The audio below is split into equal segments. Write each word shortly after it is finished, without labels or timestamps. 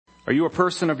Are you a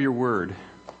person of your word?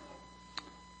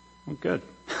 Oh, good.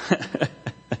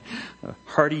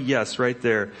 Hearty yes right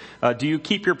there. Do you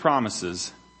keep your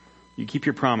promises? You keep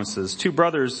your promises. Two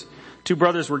brothers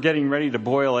were getting ready to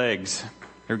boil eggs.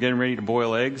 They were getting ready to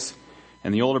boil eggs.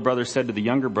 And the older brother said to the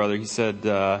younger brother, he said,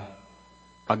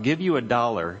 I'll give you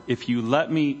 $1. If you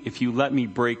let me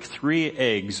break 3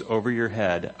 eggs over your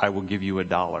head, I will give you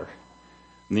 $1.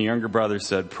 And the younger brother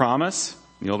said, promise?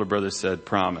 The older brother said,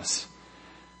 promise.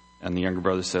 And the younger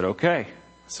brother said, okay.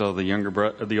 So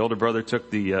the older brother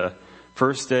took the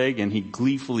first egg and he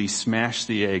gleefully smashed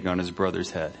the egg on his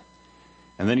brother's head.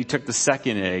 And then he took the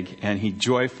second egg and he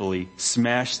joyfully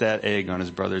smashed that egg on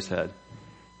his brother's head.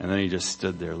 And then he just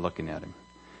stood there looking at him.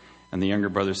 And the younger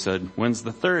brother said, when's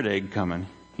the third egg coming?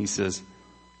 He says,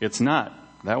 it's not.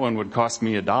 That one would cost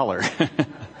me $1.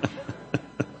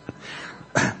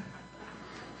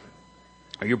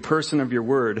 Are you a person of your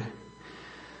word?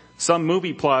 Some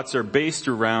movie plots are based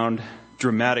around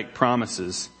dramatic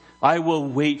promises. I will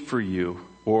wait for you,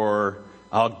 or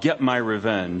I'll get my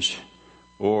revenge,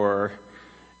 or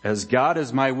as God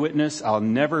is my witness, I'll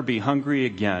never be hungry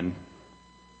again,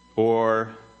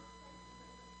 or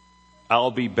I'll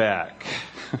be back,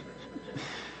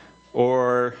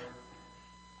 or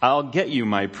I'll get you,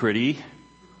 my pretty,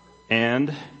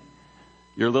 and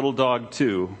your little dog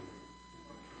too.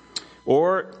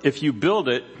 Or if you build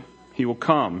it, he will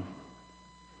come.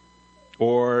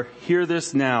 Or hear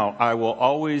this now, I will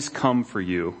always come for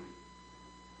you.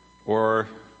 Or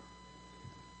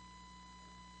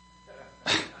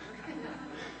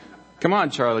come on,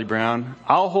 Charlie Brown,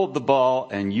 I'll hold the ball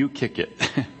and you kick it.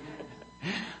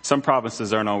 Some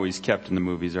promises aren't always kept in the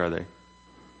movies, are they?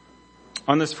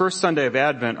 On this first Sunday of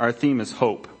Advent, our theme is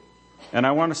hope. And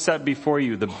I want to set before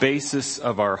you the basis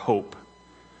of our hope.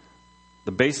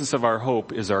 The basis of our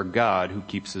hope is our God who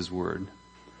keeps his word.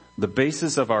 The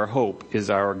basis of our hope is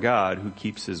our God who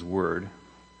keeps his word.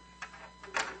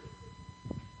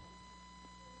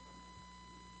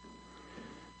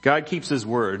 God keeps his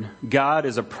word. God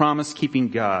is a promise-keeping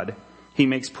God. He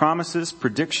makes promises,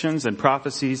 predictions, and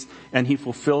prophecies, and he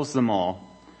fulfills them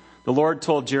all. The Lord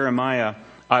told Jeremiah,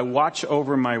 I watch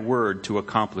over my word to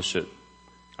accomplish it.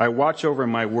 I watch over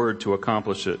my word to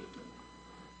accomplish it.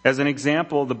 As an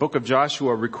example, the book of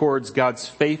Joshua records God's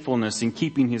faithfulness in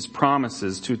keeping his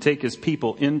promises to take his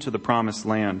people into the promised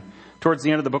land. Towards the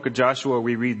end of the book of Joshua,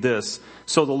 we read this.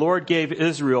 So the Lord gave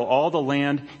Israel all the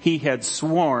land he had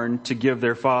sworn to give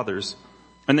their fathers,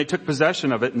 and they took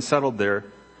possession of it and settled there.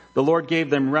 The Lord gave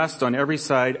them rest on every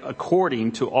side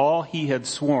according to all he had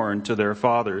sworn to their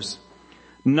fathers.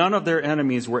 None of their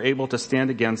enemies were able to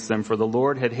stand against them, for the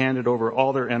Lord had handed over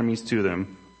all their enemies to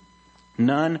them.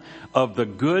 None of the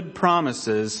good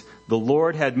promises the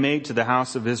Lord had made to the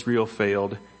house of Israel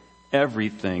failed.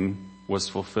 Everything was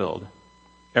fulfilled.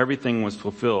 Everything was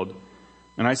fulfilled.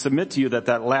 And I submit to you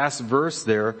that last verse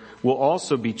there will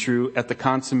also be true at the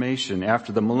consummation,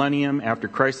 after the millennium, after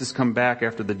Christ has come back,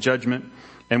 after the judgment,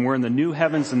 and we're in the new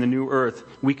heavens and the new earth.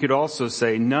 We could also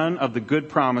say none of the good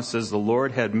promises the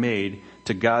Lord had made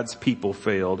to God's people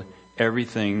failed.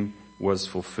 Everything was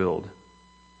fulfilled.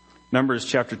 Numbers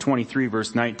chapter 23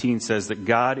 verse 19 says that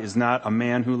God is not a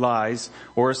man who lies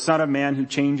or a son of man who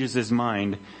changes his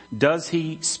mind. Does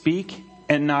he speak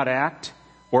and not act,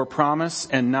 or promise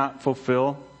and not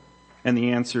fulfill? And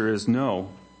the answer is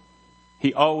no.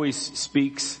 He always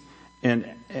speaks and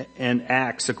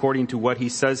acts according to what he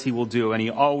says he will do, and he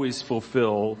always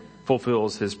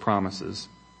fulfills his promises.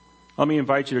 Let me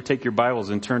invite you to take your Bibles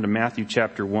and turn to Matthew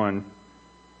chapter 1.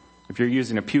 If you're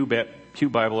using a Pew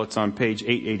Bible, it's on page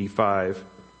 885.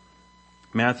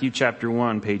 Matthew chapter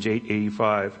 1, page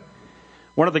 885.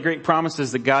 One of the great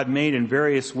promises that God made in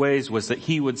various ways was that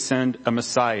he would send a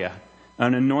Messiah,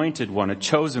 an anointed one, a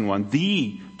chosen one,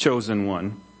 the chosen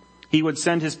one. He would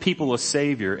send his people a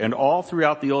Savior. And all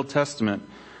throughout the Old Testament,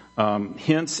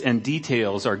 hints and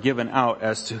details are given out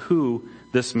as to who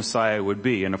this Messiah would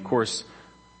be. And of course,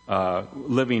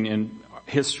 living in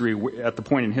history, at the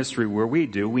point in history where we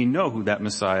do, we know who that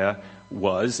Messiah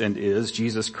was and is,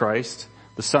 Jesus Christ,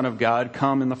 the Son of God,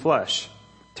 come in the flesh,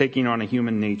 taking on a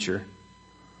human nature.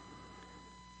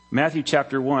 Matthew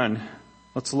chapter 1,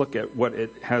 let's look at what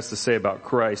it has to say about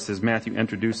Christ as Matthew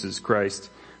introduces Christ.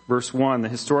 Verse 1, the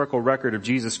historical record of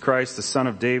Jesus Christ, the son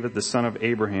of David, the son of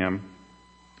Abraham.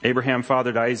 Abraham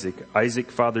fathered Isaac. Isaac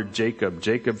fathered Jacob.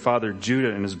 Jacob fathered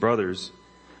Judah and his brothers.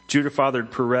 Judah fathered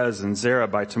Perez and Zerah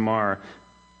by Tamar.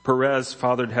 Perez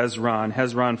fathered Hezron.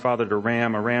 Hezron fathered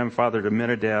Aram. Aram fathered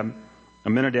Amminadab.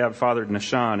 Amminadab fathered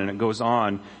Nahshon. And it goes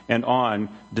on and on,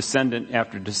 descendant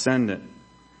after descendant.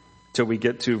 till we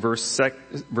get to verse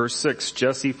 6.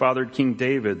 Jesse fathered King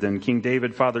David. Then King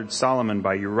David fathered Solomon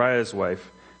by Uriah's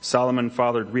wife. Solomon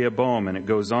fathered Rehoboam, and it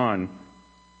goes on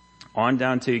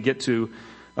down till you get to,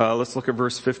 let's look at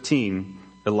verse 15.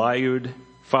 Eliud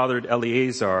fathered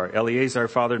Eleazar. Eleazar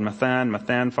fathered Mathan.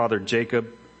 Mathan fathered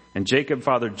Jacob. And Jacob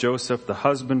fathered Joseph, the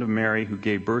husband of Mary, who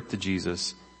gave birth to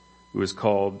Jesus, who is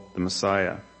called the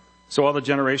Messiah. So all the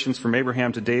generations from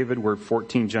Abraham to David were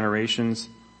 14 generations.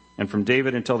 And from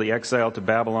David until the exile to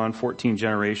Babylon, 14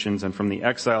 generations. And from the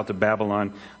exile to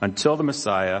Babylon until the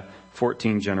Messiah,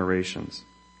 14 generations.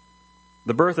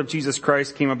 The birth of Jesus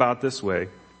Christ came about this way.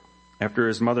 After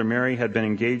his mother Mary had been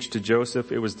engaged to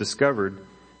Joseph, it was discovered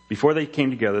before they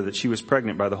came together that she was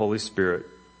pregnant by the Holy Spirit.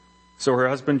 So her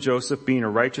husband Joseph, being a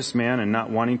righteous man and not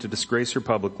wanting to disgrace her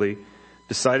publicly,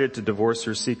 decided to divorce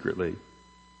her secretly.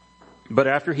 But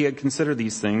after he had considered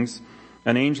these things,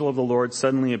 an angel of the Lord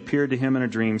suddenly appeared to him in a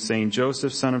dream, saying,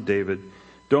 Joseph, son of David,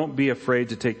 don't be afraid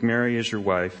to take Mary as your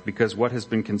wife, because what has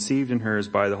been conceived in her is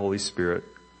by the Holy Spirit.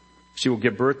 She will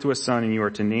give birth to a son, and you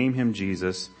are to name him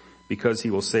Jesus, because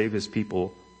he will save his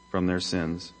people from their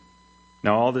sins.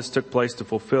 Now all this took place to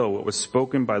fulfill what was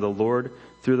spoken by the Lord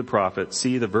through the prophet.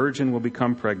 See, the virgin will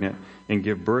become pregnant and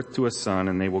give birth to a son,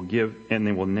 and they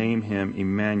will name him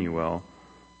Emmanuel,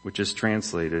 which is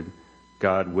translated,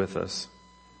 God with us.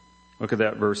 Look at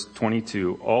that verse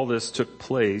 22. All this took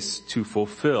place to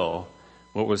fulfill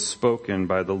what was spoken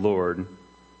by the Lord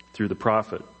through the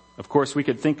prophet. Of course, we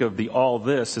could think of the all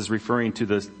this as referring to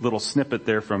the little snippet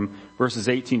there from verses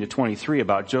 18 to 23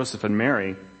 about Joseph and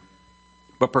Mary.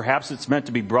 But perhaps it's meant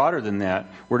to be broader than that.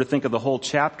 We're to think of the whole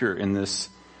chapter in this.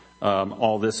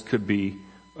 All this could be,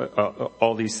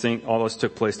 all this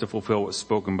took place to fulfill what was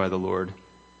spoken by the Lord.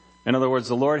 In other words,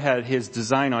 the Lord had his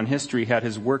design on history, had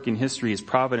his work in history, his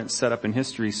providence set up in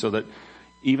history, so that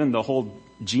even the whole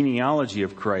genealogy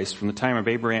of Christ from the time of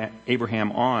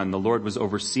Abraham on, the Lord was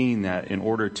overseeing that in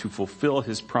order to fulfill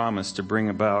his promise to bring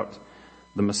about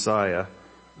the Messiah,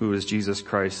 who is Jesus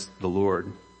Christ the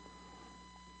Lord.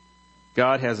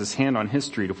 God has his hand on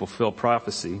history to fulfill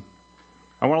prophecy.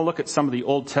 I want to look at some of the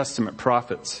Old Testament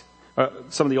prophecies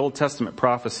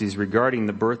regarding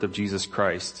the birth of Jesus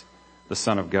Christ, the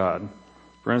Son of God.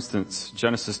 For instance,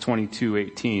 Genesis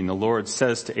 22:18, the Lord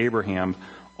says to Abraham,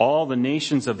 all the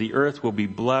nations of the earth will be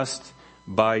blessed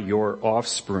by your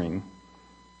offspring.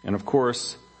 And of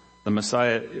course, the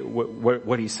Messiah,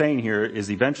 what he's saying here is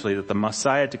eventually that the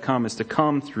Messiah to come is to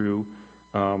come through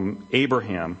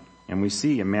Abraham. And we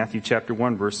see in Matthew chapter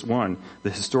 1, verse 1, the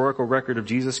historical record of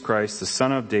Jesus Christ, the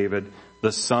son of David,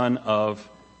 the son of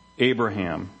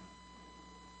Abraham.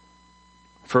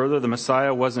 Further, the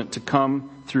Messiah wasn't to come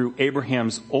through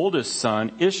Abraham's oldest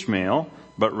son, Ishmael,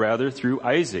 but rather through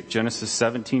Isaac, Genesis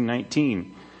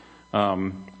 17:19.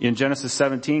 In Genesis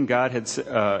 17,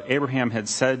 Abraham had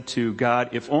said to God,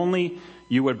 if only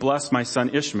you would bless my son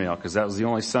Ishmael, because that was the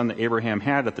only son that Abraham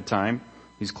had at the time.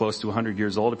 He's close to 100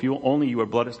 years old. If you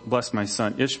would bless my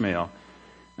son Ishmael.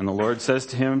 And the Lord says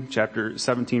to him, chapter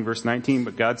 17, verse 19,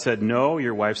 but God said, no,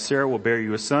 your wife Sarah will bear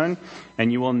you a son,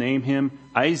 and you will name him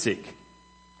Isaac.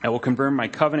 I will confirm my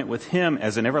covenant with him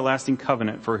as an everlasting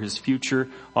covenant for his future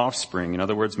offspring. In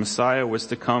other words, Messiah was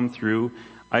to come through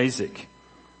Isaac.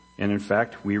 And in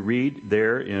fact, we read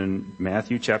there in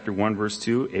Matthew chapter 1, verse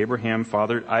 2, Abraham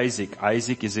fathered Isaac.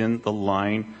 Isaac is in the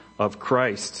line of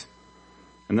Christ.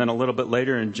 And then a little bit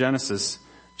later in Genesis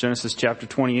chapter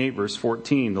 28, verse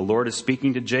 14, the Lord is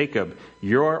speaking to Jacob.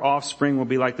 Your offspring will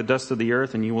be like the dust of the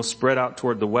earth, and you will spread out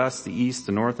toward the west, the east,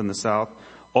 the north, and the south.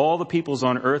 All the peoples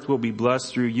on earth will be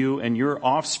blessed through you and your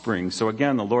offspring. So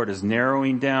again, the Lord is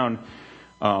narrowing down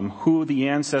who the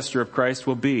ancestor of Christ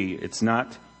will be. It's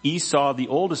not Esau, the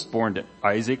oldest born to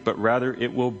Isaac, but rather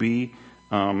it will be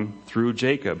through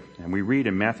Jacob. And we read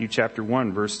in Matthew chapter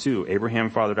 1, verse 2, Abraham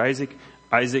fathered Isaac,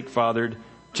 Isaac fathered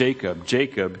Jacob.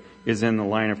 Jacob is in the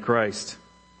line of Christ.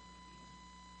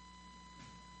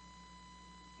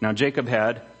 Now Jacob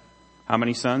had how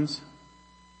many sons?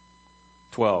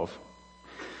 12.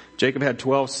 Jacob had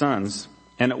 12 sons,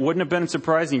 and it wouldn't have been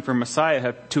surprising for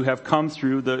Messiah to have come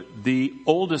through the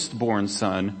oldest born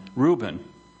son, Reuben,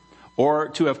 or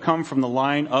to have come from the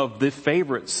line of the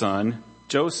favorite son,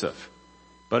 Joseph.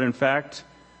 But in fact,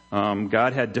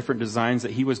 God had different designs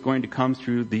that he was going to come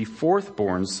through the fourth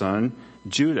born son,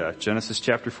 Judah. Genesis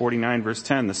chapter 49, verse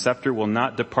 10, the scepter will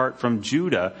not depart from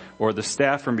Judah, or the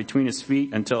staff from between his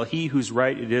feet, until he whose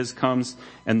right it is comes,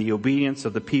 and the obedience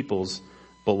of the peoples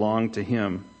belong to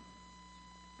him.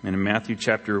 And in Matthew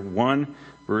chapter 1,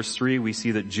 verse 3, we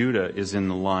see that Judah is in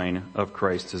the line of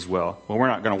Christ as well. Well, we're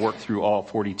not going to work through all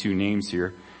 42 names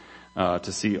here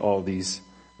to see all these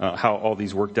how all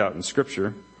these worked out in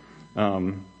Scripture.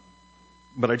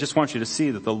 But I just want you to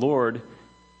see that the Lord,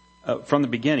 from the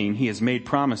beginning, He has made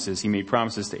promises. He made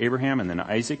promises to Abraham, and then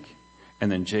Isaac,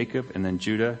 and then Jacob, and then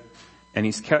Judah. And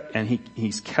He's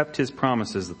kept His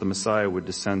promises that the Messiah would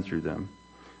descend through them.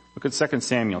 Look at 2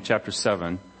 Samuel chapter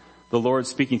 7. The Lord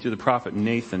speaking through the prophet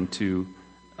Nathan to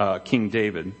King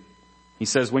David. He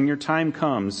says, "When your time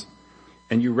comes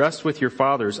and you rest with your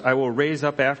fathers, I will raise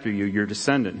up after you your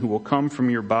descendant who will come from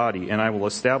your body, and I will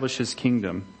establish his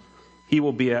kingdom. He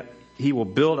will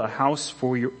build a house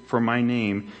for my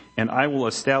name, and I will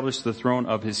establish the throne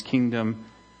of his kingdom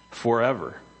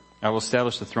forever." I will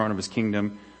establish the throne of his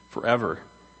kingdom forever.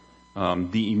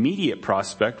 The immediate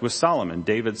prospect was Solomon.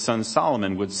 David's son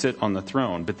Solomon would sit on the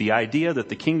throne. But the idea that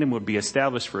the kingdom would be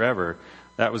established forever,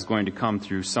 that was going to come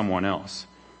through someone else.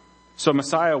 So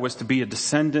Messiah was to be a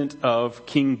descendant of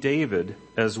King David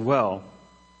as well.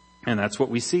 And that's what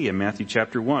we see in Matthew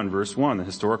chapter 1, verse 1, the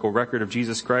historical record of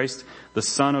Jesus Christ, the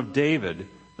son of David,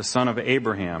 the son of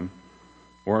Abraham.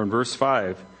 Or in verse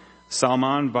 5,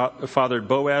 Salmon fathered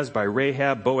Boaz by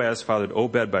Rahab, Boaz fathered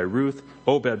Obed by Ruth,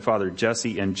 Obed fathered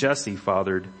Jesse, and Jesse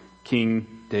fathered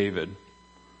King David.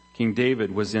 King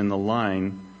David was in the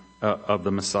line of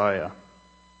the Messiah.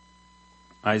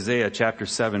 Isaiah chapter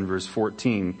 7, verse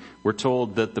 14, we're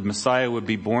told that the Messiah would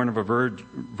be born of a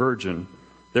virgin.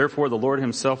 Therefore, the Lord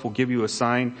himself will give you a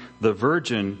sign. The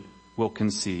virgin will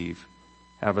conceive,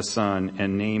 have a son,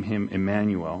 and name him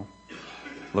Emmanuel.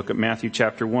 Look at Matthew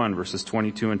chapter 1, verses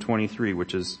 22 and 23,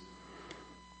 which is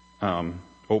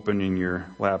open in your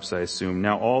laps, I assume.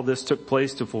 Now all this took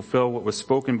place to fulfill what was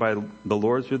spoken by the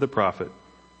Lord through the prophet.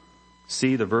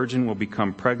 See, the virgin will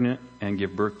become pregnant and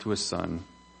give birth to a son,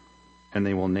 and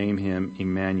they will name him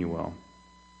Emmanuel.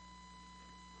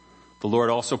 The Lord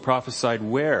also prophesied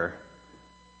where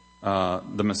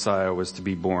the Messiah was to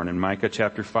be born. In Micah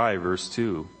chapter 5, verse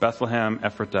 2, Bethlehem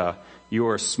Ephratah, you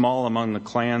are small among the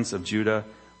clans of Judah.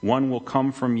 One will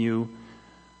come from you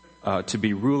to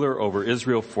be ruler over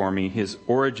Israel for me. His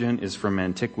origin is from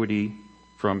antiquity,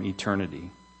 from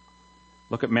eternity.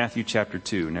 Look at Matthew chapter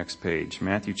 2, next page.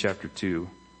 Matthew chapter 2,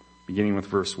 beginning with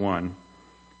verse 1.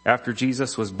 After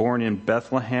Jesus was born in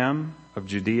Bethlehem of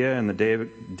Judea in the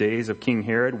days of King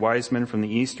Herod, wise men from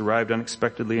the east arrived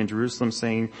unexpectedly in Jerusalem,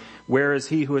 saying, "Where is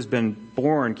he who has been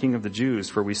born King of the Jews?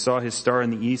 For we saw his star in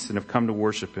the east and have come to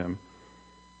worship him."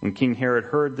 When King Herod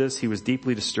heard this, he was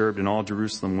deeply disturbed, and all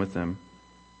Jerusalem with him.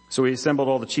 So he assembled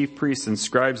all the chief priests and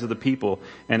scribes of the people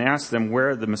and asked them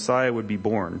where the Messiah would be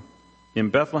born. "In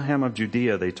Bethlehem of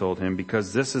Judea," they told him,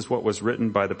 "because this is what was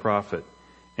written by the prophet.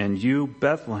 And you,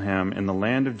 Bethlehem, in the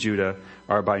land of Judah,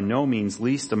 are by no means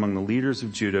least among the leaders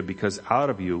of Judah, because out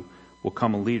of you will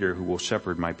come a leader who will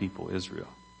shepherd my people Israel."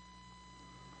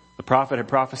 The prophet had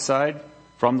prophesied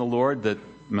from the Lord that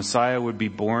Messiah would be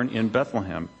born in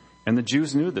Bethlehem. And the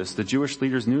Jews knew this. The Jewish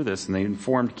leaders knew this, and they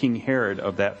informed King Herod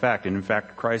of that fact. And in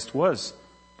fact, Christ was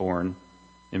born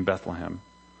in Bethlehem.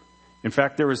 In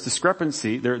fact, there was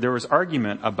discrepancy. There was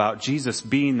argument about Jesus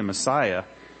being the Messiah.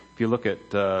 If you look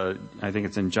at, I think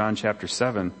it's in John chapter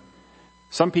 7,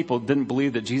 some people didn't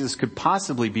believe that Jesus could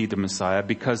possibly be the Messiah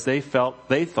because they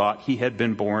thought he had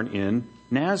been born in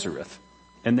Nazareth.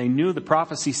 And they knew the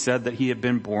prophecy said that he had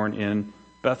been born in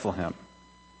Bethlehem.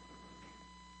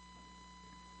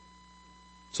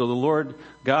 So the Lord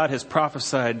God has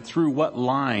prophesied through what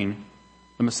line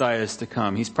the Messiah is to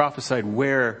come. He's prophesied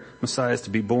where Messiah is to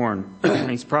be born.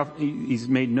 He's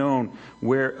made known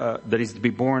where that he's to be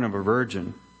born of a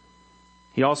virgin.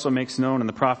 He also makes known in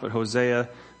the prophet Hosea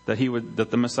that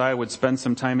the Messiah would spend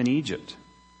some time in Egypt.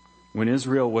 "When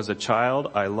Israel was a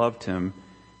child, I loved him,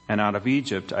 and out of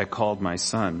Egypt I called my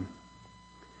son."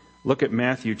 Look at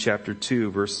Matthew chapter 2,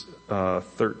 verse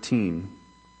 13.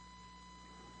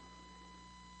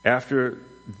 After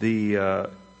the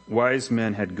wise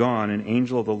men had gone, an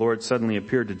angel of the Lord suddenly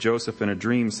appeared to Joseph in a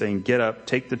dream, saying, "Get up,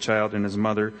 take the child and his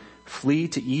mother, flee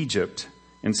to Egypt,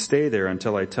 and stay there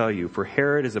until I tell you, for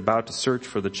Herod is about to search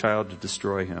for the child to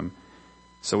destroy him."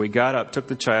 So he got up, took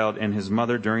the child and his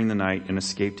mother during the night, and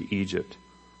escaped to Egypt.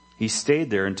 He stayed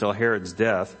there until Herod's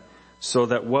death, so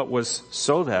that what was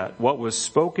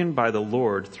spoken by the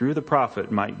Lord through the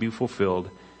prophet might be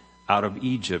fulfilled. "Out of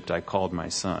Egypt I called my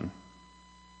son."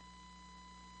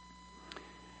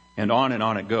 And on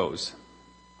it goes.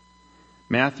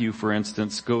 Matthew, for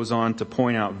instance, goes on to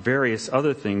point out various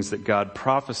other things that God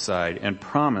prophesied and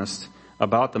promised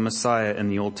about the Messiah in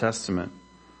the Old Testament.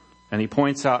 And he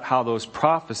points out how those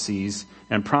prophecies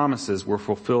and promises were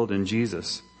fulfilled in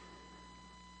Jesus.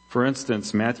 For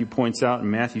instance, Matthew points out in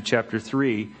Matthew chapter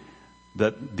 3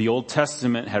 that the Old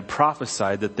Testament had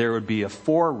prophesied that there would be a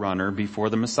forerunner before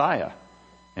the Messiah.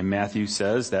 And Matthew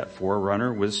says that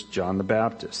forerunner was John the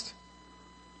Baptist.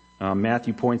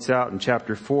 Matthew points out in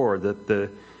chapter 4 that the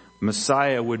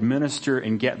Messiah would minister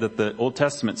that the Old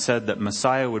Testament said that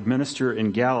Messiah would minister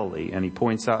in Galilee. And he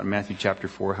points out in Matthew chapter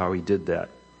 4 how he did that.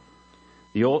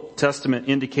 The Old Testament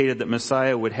indicated that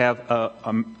Messiah would have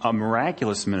a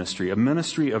miraculous ministry, a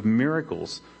ministry of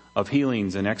miracles, of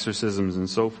healings and exorcisms and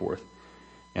so forth.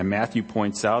 And Matthew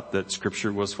points out that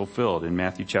Scripture was fulfilled. In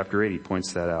Matthew chapter 8, he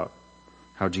points that out,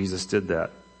 how Jesus did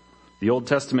that. The Old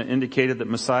Testament indicated that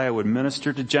Messiah would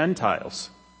minister to Gentiles,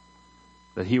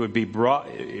 that he would be brought,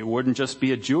 it wouldn't just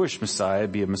be a Jewish Messiah,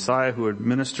 it'd be a Messiah who would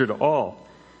minister to all.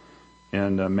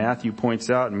 And Matthew points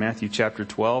out in Matthew chapter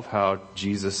 12 how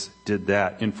Jesus did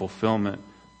that in fulfillment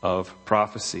of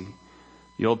prophecy.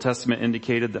 The Old Testament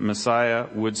indicated that Messiah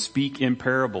would speak in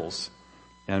parables.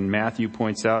 And Matthew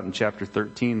points out in chapter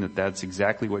 13 that that's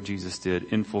exactly what Jesus did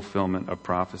in fulfillment of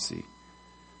prophecy.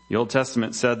 The Old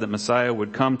Testament said that Messiah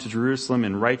would come to Jerusalem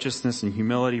in righteousness and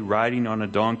humility, riding on a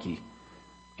donkey.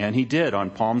 And he did on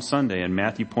Palm Sunday. And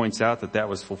Matthew points out that that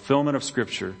was fulfillment of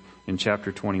Scripture in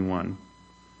chapter 21.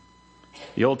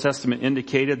 The Old Testament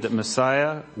indicated that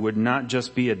Messiah would not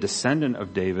just be a descendant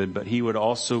of David, but he would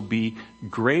also be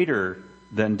greater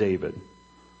than David.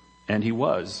 And he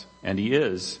was, and he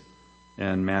is.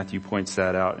 And Matthew points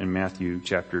that out in Matthew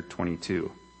chapter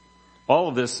 22. All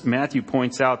of this, Matthew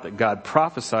points out that God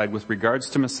prophesied with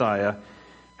regards to Messiah,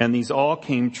 and these all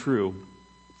came true.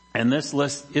 And this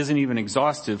list isn't even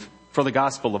exhaustive for the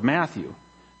Gospel of Matthew.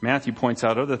 Matthew points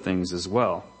out other things as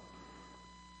well.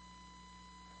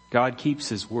 God keeps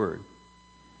His word.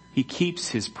 He keeps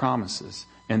His promises.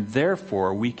 And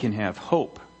therefore, we can have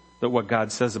hope that what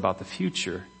God says about the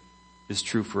future is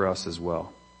true for us as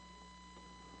well.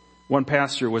 One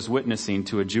pastor was witnessing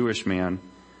to a Jewish man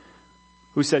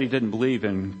who said he didn't believe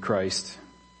in Christ.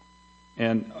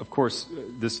 And of course,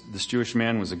 this Jewish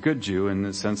man was a good Jew in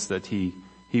the sense that he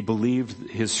believed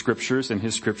his scriptures, and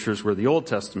his scriptures were the Old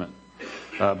Testament,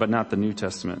 but not the New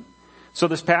Testament. So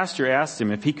this pastor asked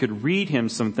him if he could read him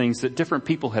some things that different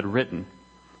people had written.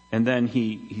 And then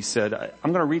he said,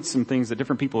 I'm going to read some things that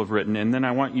different people have written, and then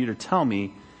I want you to tell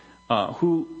me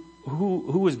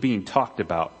who is being talked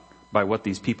about by what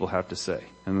these people have to say.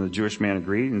 And the Jewish man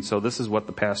agreed, and so this is what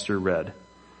the pastor read.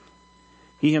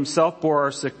 He himself bore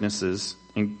our sicknesses,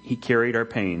 and he carried our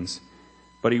pains.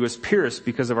 But he was pierced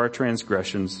because of our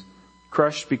transgressions,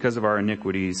 crushed because of our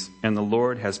iniquities, and the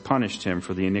Lord has punished him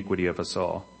for the iniquity of us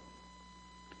all.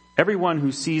 Everyone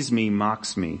who sees me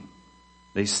mocks me.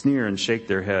 They sneer and shake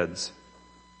their heads.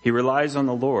 He relies on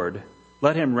the Lord.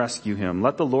 Let him rescue him.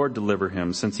 Let the Lord deliver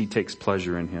him, since he takes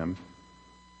pleasure in him.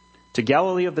 To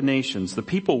Galilee of the nations, the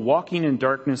people walking in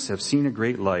darkness have seen a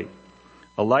great light.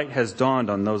 A light has dawned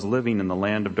on those living in the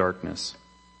land of darkness.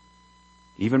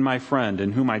 Even my friend,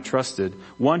 in whom I trusted,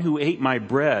 one who ate my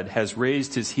bread, has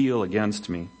raised his heel against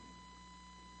me.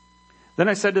 Then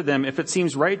I said to them, if it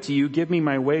seems right to you, give me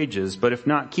my wages, but if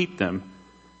not, keep them.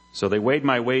 So they weighed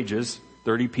my wages,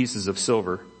 30 pieces of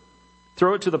silver.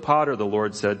 Throw it to the potter, the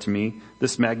Lord said to me,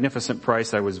 this magnificent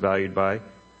price I was valued by.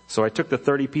 So I took the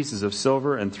 30 pieces of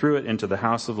silver and threw it into the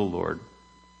house of the Lord.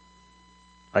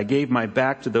 I gave my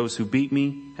back to those who beat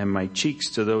me, and my cheeks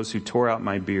to those who tore out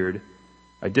my beard.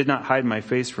 I did not hide my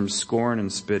face from scorn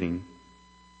and spitting.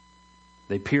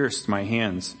 They pierced my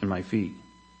hands and my feet.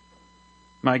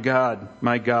 My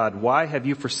God, why have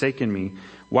you forsaken me?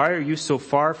 Why are you so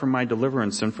far from my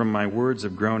deliverance and from my words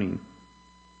of groaning?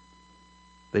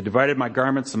 They divided my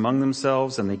garments among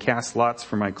themselves, and they cast lots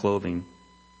for my clothing.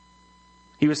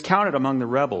 He was counted among the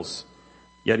rebels,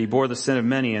 yet he bore the sin of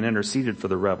many and interceded for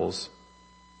the rebels.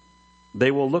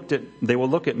 They will look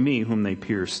at me whom they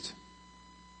pierced.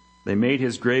 They made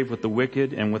his grave with the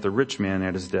wicked and with a rich man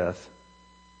at his death.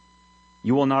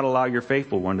 You will not allow your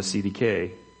faithful one to see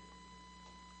decay.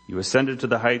 You ascended to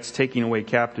the heights, taking away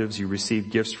captives. You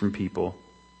received gifts from people.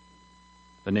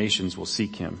 The nations will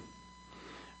seek him.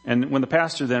 And when the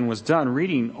pastor then was done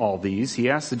reading all these, he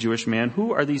asked the Jewish man,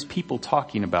 who are these people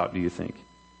talking about, do you think?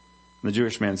 And the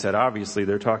Jewish man said, obviously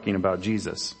they're talking about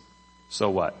Jesus. So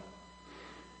what?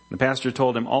 The pastor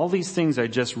told him, all these things I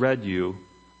just read you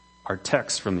are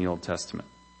texts from the Old Testament.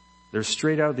 They're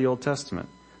straight out of the Old Testament.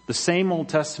 The same Old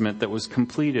Testament that was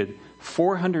completed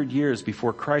 400 years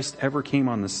before Christ ever came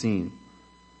on the scene.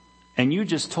 And you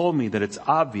just told me that it's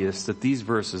obvious that these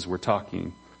verses were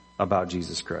talking about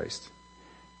Jesus Christ.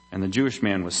 And the Jewish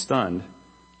man was stunned,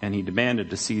 and he demanded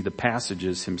to see the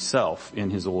passages himself in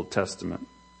his Old Testament.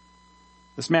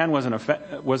 This man wasn't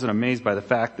amazed by the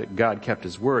fact that God kept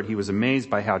his word. He was amazed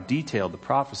by how detailed the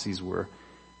prophecies were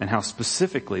and how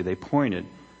specifically they pointed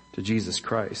to Jesus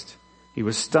Christ. He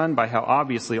was stunned by how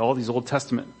obviously all these Old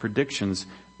Testament predictions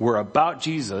were about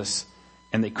Jesus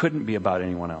and they couldn't be about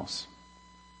anyone else.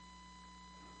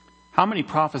 How many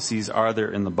prophecies are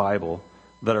there in the Bible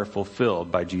that are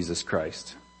fulfilled by Jesus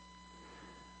Christ?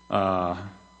 Yeah,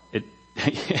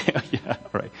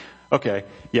 right. Okay.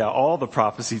 Yeah, all the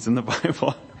prophecies in the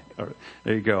Bible.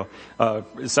 There you go. 2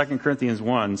 Corinthians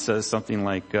 1 says something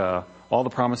like, all the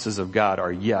promises of God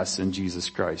are yes in Jesus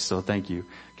Christ. So thank you,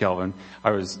 Calvin.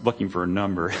 I was looking for a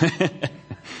number.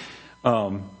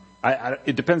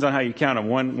 It depends on how you count them.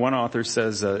 One author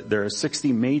says there are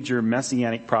 60 major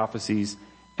messianic prophecies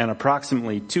and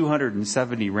approximately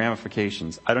 270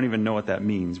 ramifications. I don't even know what that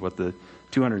means, what the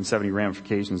 270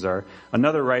 ramifications are.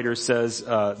 Another writer says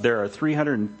there are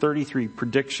 333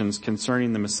 predictions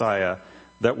concerning the Messiah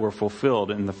that were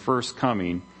fulfilled in the first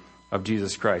coming of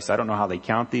Jesus Christ. I don't know how they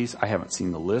count these. I haven't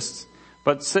seen the lists.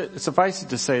 But suffice it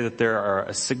to say that there are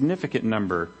a significant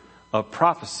number of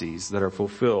prophecies that are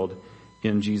fulfilled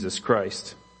in Jesus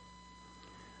Christ.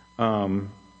 Some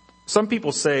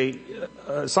people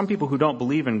who don't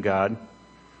believe in God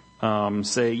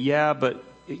say, yeah, but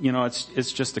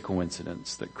it's just a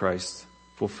coincidence that Christ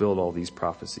fulfilled all these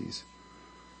prophecies.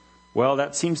 Well,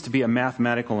 that seems to be a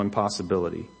mathematical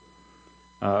impossibility.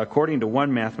 According to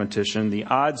one mathematician, the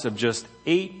odds of just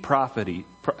 8 prophecies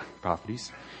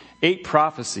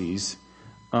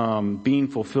being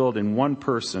fulfilled in one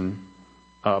person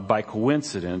by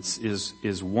coincidence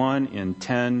is 1 in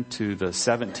 10 to the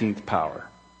 17th power.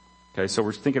 Okay, so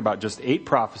we're thinking about just 8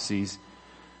 prophecies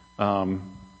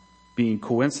being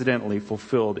coincidentally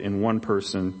fulfilled in one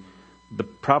person. The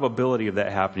probability of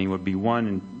that happening would be 1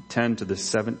 in 10 to the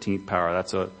 17th power.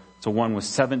 That's a 1 with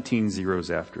 17 zeros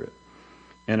after it.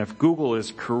 And if Google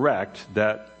is correct,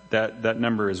 that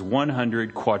number is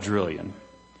 100 quadrillion.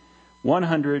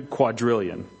 100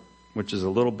 quadrillion, which is a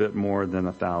little bit more than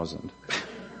 1,000.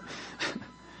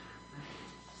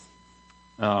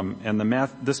 And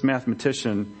this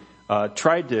mathematician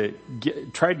tried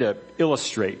to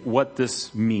illustrate what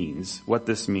this means.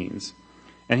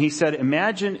 And he said,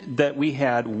 imagine that we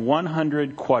had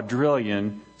 100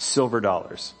 quadrillion silver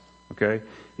dollars. Okay?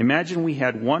 Imagine we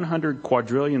had 100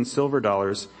 quadrillion silver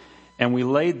dollars and we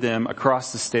laid them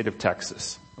across the state of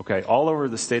Texas. Okay? All over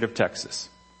the state of Texas.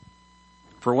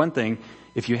 For one thing,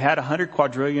 if you had 100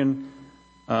 quadrillion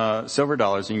silver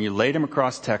dollars and you laid them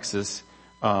across Texas,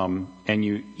 and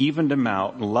you evened them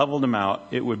out and leveled them out,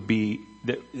 it would be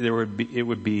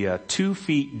 2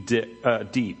 feet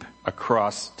deep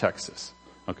across Texas.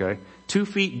 Okay? 2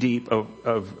 feet deep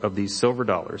of these silver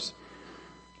dollars.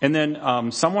 And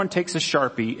then, someone takes a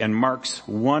Sharpie and marks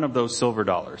one of those silver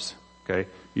dollars. Okay?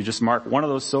 You just mark one of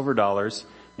those silver dollars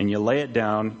and you lay it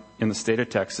down in the state of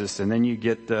Texas, and then you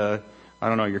get your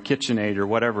KitchenAid or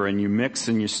whatever, and you mix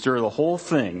and you stir the whole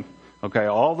thing. Okay?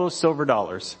 All those silver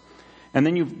dollars. And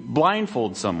then you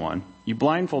blindfold someone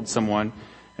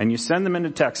and you send them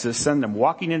into Texas, send them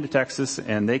walking into Texas,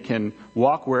 and they can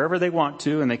walk wherever they want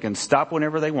to and they can stop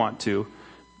whenever they want to,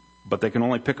 but they can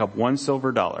only pick up one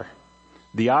silver dollar.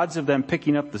 The odds of them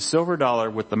picking up the silver dollar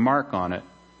with the mark on it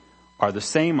are the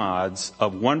same odds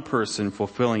of one person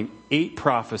fulfilling 8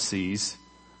 prophecies,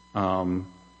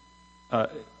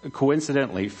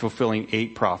 coincidentally fulfilling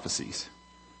 8 prophecies.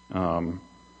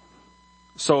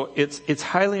 So it's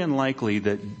highly unlikely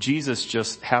that Jesus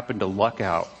just happened to luck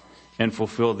out and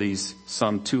fulfill these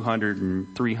some 200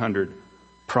 and 300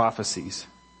 prophecies.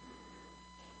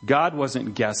 God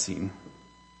wasn't guessing.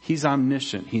 He's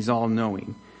omniscient. He's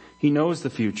all-knowing. He knows the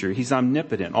future. He's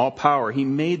omnipotent, all-power. He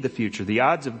made the future. The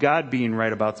odds of God being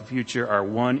right about the future are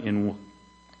 1 in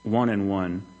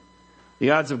 1. The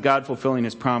odds of God fulfilling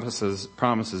His promises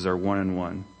are 1 in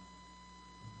 1.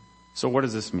 So what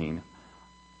does this mean?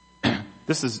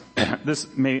 This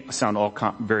may sound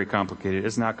very complicated.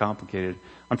 It's not complicated.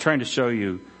 I'm trying to show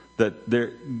you that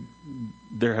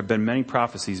there have been many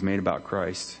prophecies made about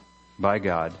Christ by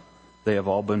God. They have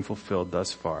all been fulfilled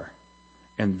thus far.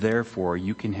 And therefore,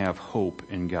 you can have hope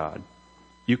in God.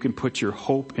 You can put your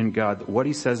hope in God, that what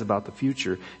He says about the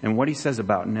future and what He says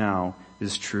about now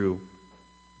is true.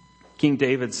 King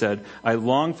David said, I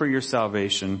long for your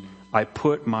salvation. I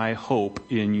put my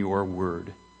hope in your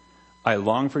word. I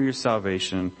long for your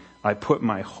salvation. I put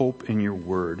my hope in your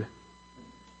word.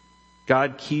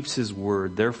 God keeps His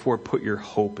word. Therefore, put your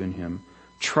hope in Him.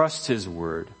 Trust His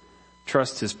word.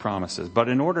 Trust His promises. But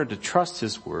in order to trust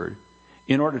His word,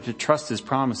 in order to trust His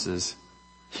promises,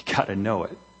 you got to know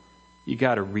it. You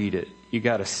got to read it. You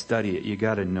got to study it. You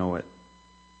got to know it.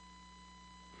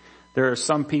 There are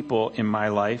some people in my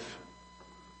life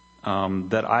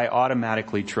that I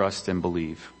automatically trust and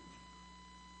believe.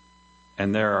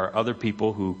 And there are other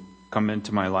people who come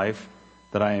into my life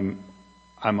that I'm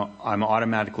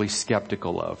automatically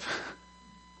skeptical of.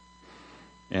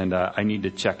 And I need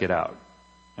to check it out.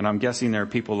 And I'm guessing there are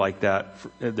people like that.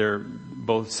 There are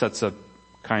both sets of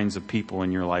kinds of people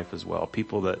in your life as well.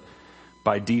 People that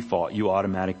by default you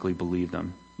automatically believe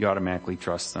them. You automatically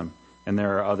trust them. And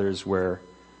there are others where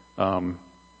as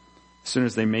soon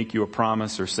as they make you a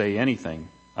promise or say anything,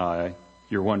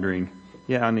 you're wondering,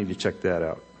 yeah, I need to check that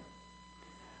out.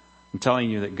 I'm telling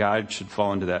you that God should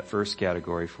fall into that first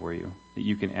category for you. That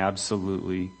you can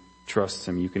absolutely trust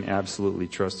Him. You can absolutely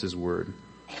trust His Word.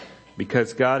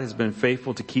 Because God has been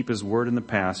faithful to keep His Word in the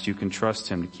past, you can trust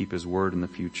Him to keep His Word in the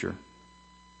future.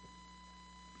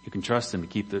 You can trust Him to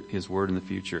keep His Word in the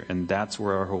future. And that's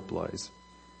where our hope lies.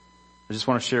 I just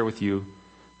want to share with you,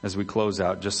 as we close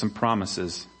out, just some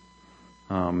promises.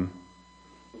 A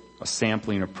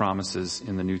sampling of promises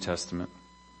in the New Testament.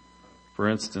 For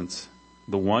instance,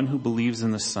 the one who believes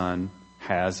in the Son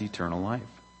has eternal life.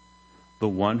 The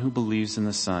one who believes in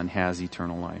the Son has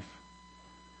eternal life.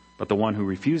 But the one who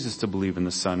refuses to believe in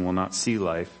the Son will not see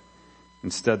life.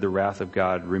 Instead, the wrath of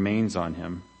God remains on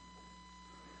him.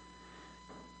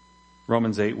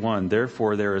 Romans 8:1,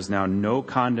 therefore there is now no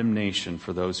condemnation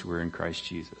for those who are in Christ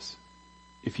Jesus.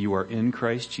 If you are in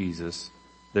Christ Jesus,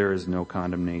 there is no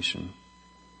condemnation.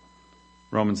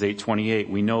 Romans 8:28,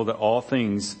 we know that all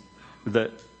things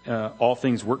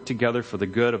work together for the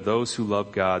good of those who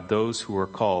love God, those who are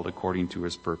called according to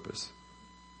His purpose.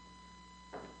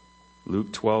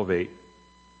 Luke 12:8,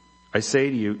 I say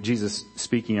to you, Jesus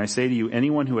speaking, I say to you,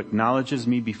 anyone who acknowledges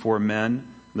me before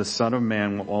men, the Son of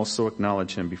Man will also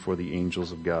acknowledge him before the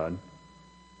angels of God.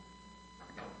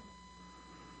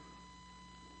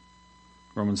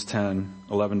 Romans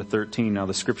 10:11-13. Now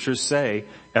the scriptures say,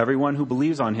 everyone who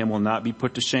believes on him will not be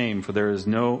put to shame, for there is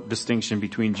no distinction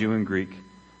between Jew and Greek,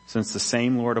 since the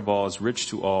same Lord of all is rich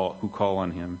to all who call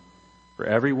on him. For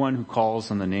everyone who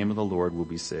calls on the name of the Lord will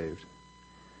be saved.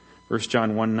 1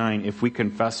 John 1:9, if we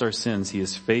confess our sins, He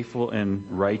is faithful and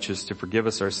righteous to forgive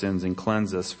us our sins and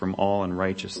cleanse us from all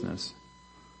unrighteousness.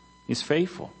 He's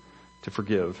faithful to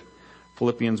forgive.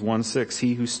 Philippians 1:6,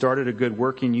 He who started a good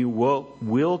work in you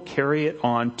will carry it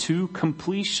on to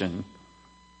completion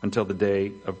until the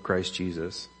day of Christ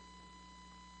Jesus.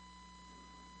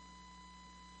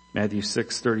 Matthew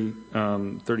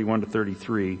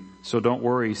 6:31-33. So don't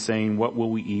worry saying, what will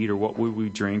we eat or what will we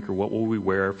drink or what will we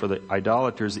wear? For the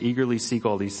idolaters eagerly seek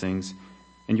all these things.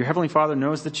 And your heavenly Father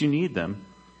knows that you need them.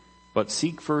 But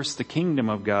seek first the kingdom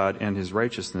of God and His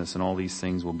righteousness, and all these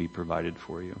things will be provided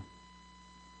for you.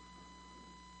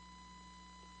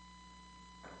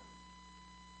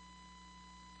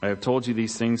 I have told you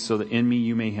these things so that in me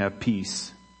you may have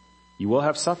peace. You will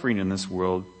have suffering in this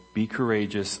world. Be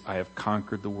courageous. I have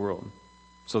conquered the world.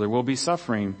 So there will be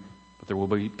suffering, but there will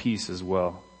be peace as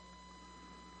well.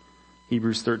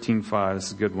 Hebrews 13:5, this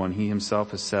is a good one. He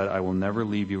Himself has said, I will never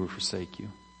leave you or forsake you.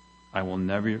 I will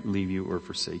never leave you or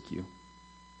forsake you.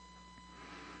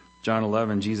 John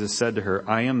 11, Jesus said to her,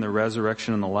 I am the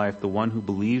resurrection and the life. The one who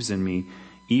believes in me,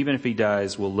 even if he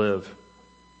dies, will live.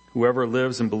 Whoever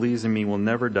lives and believes in me will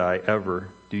never die, ever.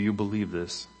 Do you believe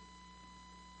this?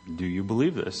 Do you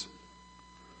believe this?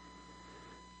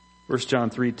 1 John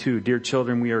 3:2, Dear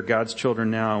children, we are God's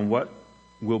children now, and what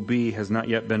will be has not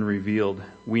yet been revealed.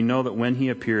 We know that when He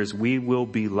appears, we will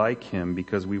be like Him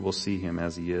because we will see Him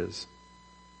as He is.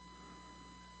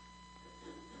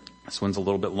 This one's a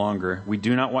little bit longer. We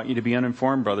do not want you to be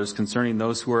uninformed, brothers, concerning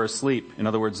those who are asleep. In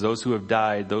other words, those who have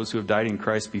died in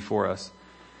Christ before us,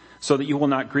 so that you will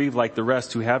not grieve like the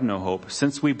rest who have no hope.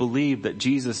 Since we believe that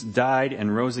Jesus died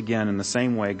and rose again in the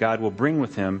same way, God will bring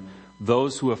with Him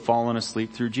those who have fallen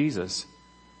asleep through Jesus.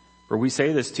 For we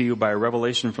say this to you by a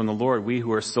revelation from the Lord. We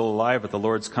who are still alive at the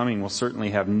Lord's coming will certainly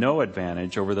have no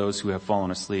advantage over those who have fallen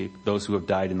asleep, those who have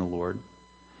died in the Lord.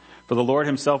 For the Lord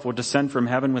Himself will descend from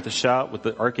heaven with a shout, with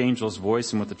the archangel's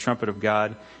voice, and with the trumpet of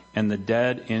God, and the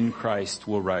dead in Christ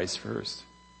will rise first.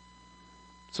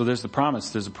 So there's the promise.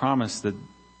 There's a promise that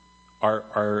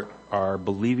our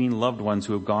believing loved ones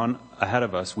who have gone ahead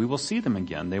of us, we will see them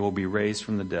again. They will be raised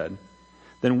from the dead.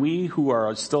 Then we who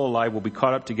are still alive will be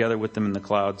caught up together with them in the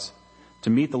clouds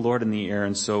to meet the Lord in the air,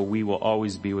 and so we will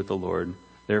always be with the Lord.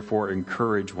 Therefore,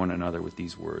 encourage one another with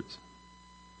these words.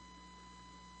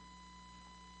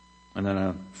 And then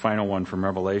a final one from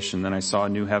Revelation. Then I saw a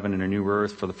new heaven and a new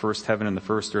earth, for the first heaven and the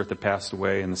first earth had passed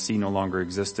away, and the sea no longer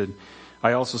existed.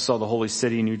 I also saw the holy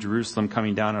city, New Jerusalem,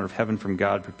 coming down out of heaven from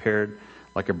God, prepared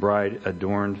like a bride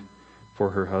adorned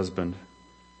for her husband.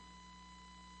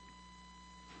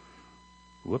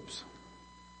 Whoops.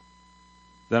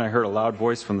 Then I heard a loud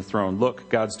voice from the throne. Look,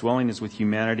 God's dwelling is with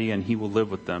humanity, and he will live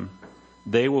with them.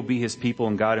 They will be his people,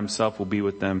 and God himself will be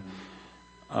with them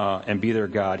and be their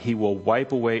God. He will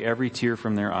wipe away every tear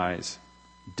from their eyes.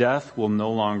 Death will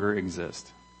no longer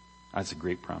exist. That's a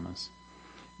great promise.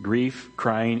 Grief,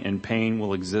 crying, and pain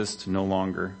will exist no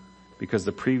longer, because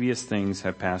the previous things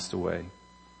have passed away.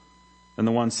 And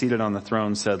the one seated on the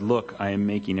throne said, Look, I am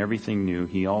making everything new.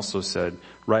 He also said,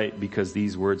 Write, because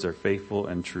these words are faithful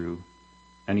and true.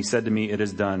 And he said to me, It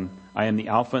is done. I am the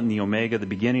Alpha and the Omega, the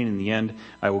beginning and the end.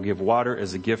 I will give water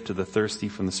as a gift to the thirsty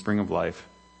from the spring of life.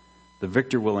 The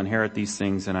victor will inherit these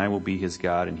things, and I will be his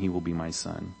God, and he will be my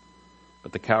son.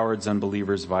 But the cowards,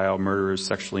 unbelievers, vile, murderers,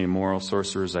 sexually immoral,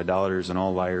 sorcerers, idolaters, and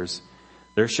all liars,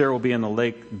 their share will be in the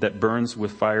lake that burns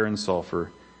with fire and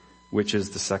sulfur, which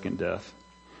is the second death.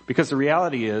 Because the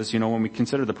reality is, when we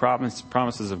consider the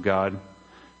promises of God,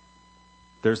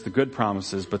 there's the good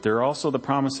promises, but there are also the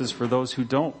promises for those who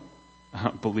don't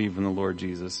believe in the Lord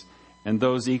Jesus. And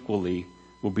those equally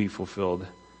will be fulfilled,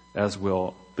 as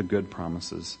will the good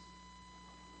promises.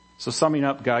 So summing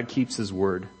up, God keeps his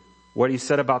word. What he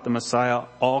said about the Messiah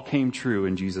all came true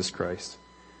in Jesus Christ.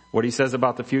 What he says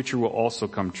about the future will also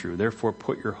come true. Therefore,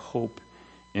 put your hope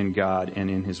in God and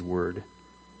in his word.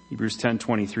 Hebrews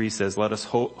 10:23 says, Let us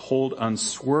hold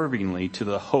unswervingly to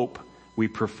the hope we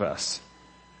profess.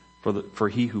 For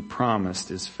he who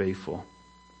promised is faithful.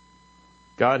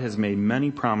 God has made many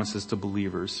promises to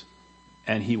believers,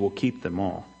 and he will keep them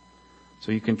all.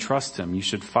 So you can trust him. You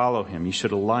should follow him. You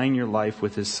should align your life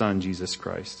with his son, Jesus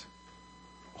Christ.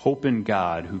 Hope in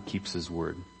God who keeps his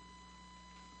word.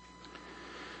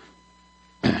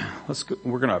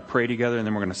 We're going to pray together, and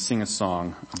then we're going to sing a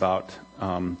song about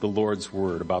the Lord's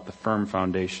word, about the firm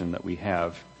foundation that we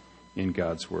have in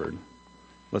God's word.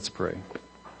 Let's pray.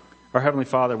 Our Heavenly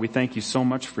Father, we thank you so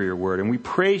much for your word, and we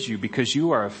praise you because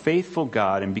you are a faithful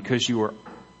God and because you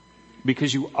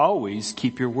always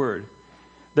keep your word.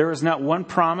 There is not one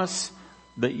promise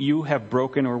that you have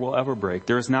broken or will ever break.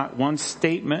 There is not one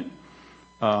statement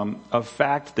of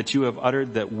fact that you have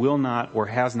uttered that will not or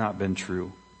has not been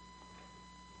true.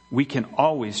 We can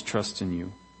always trust in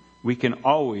you. We can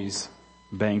always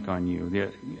bank on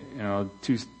you.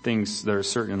 Two things that are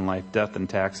certain in life, death and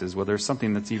taxes. Well, there's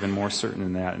something that's even more certain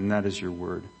than that, and that is your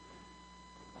word.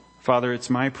 Father, it's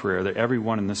my prayer that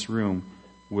everyone in this room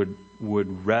would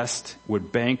rest,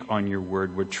 would bank on your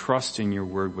word, would trust in your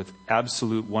word with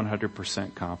absolute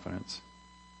 100% confidence,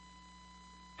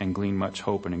 and glean much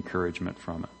hope and encouragement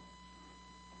from it.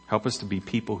 Help us to be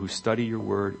people who study your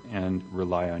word and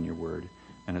rely on your word.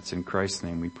 And it's in Christ's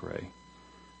name we pray.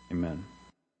 Amen.